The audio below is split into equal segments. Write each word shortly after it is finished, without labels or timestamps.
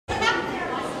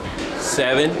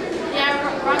7?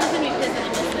 Yeah, Ron's gonna be pissed that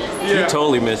he missed this. Yeah. You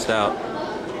totally missed out.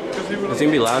 Is it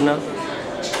gonna be loud now?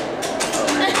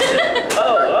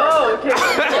 Oh, okay.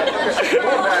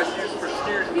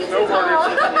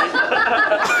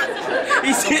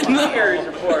 He's hitting the Areas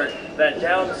report that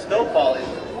down snowfall is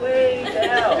way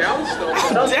down. Down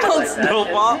snowfall? Down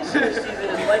snowfall? This year's season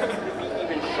is likely to be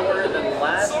even shorter than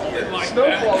last year.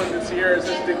 Snowfall in this year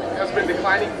has been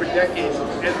declining for decades,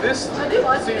 and this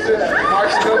season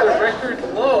marks another record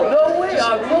low. No way,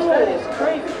 that is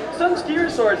crazy. Some ski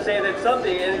resorts say that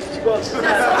something, and it's too well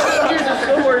skiers and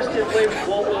snowboarders can blame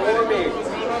global warming.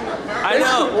 I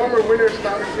know. Warmer winters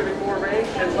now we're getting more rain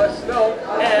and less snow,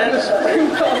 and the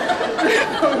spring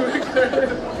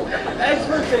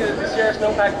Experts say that this year's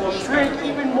snowpack will shrink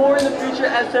even more in the future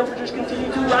as temperatures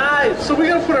continue to rise. So we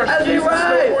gotta put our skis and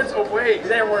snowboards away.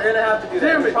 Then we're gonna have to do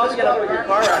that. We're probably gonna put your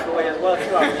car rack away as well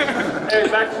too.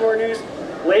 Anyways, back for more news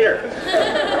later.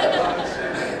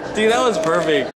 Dude, that was perfect.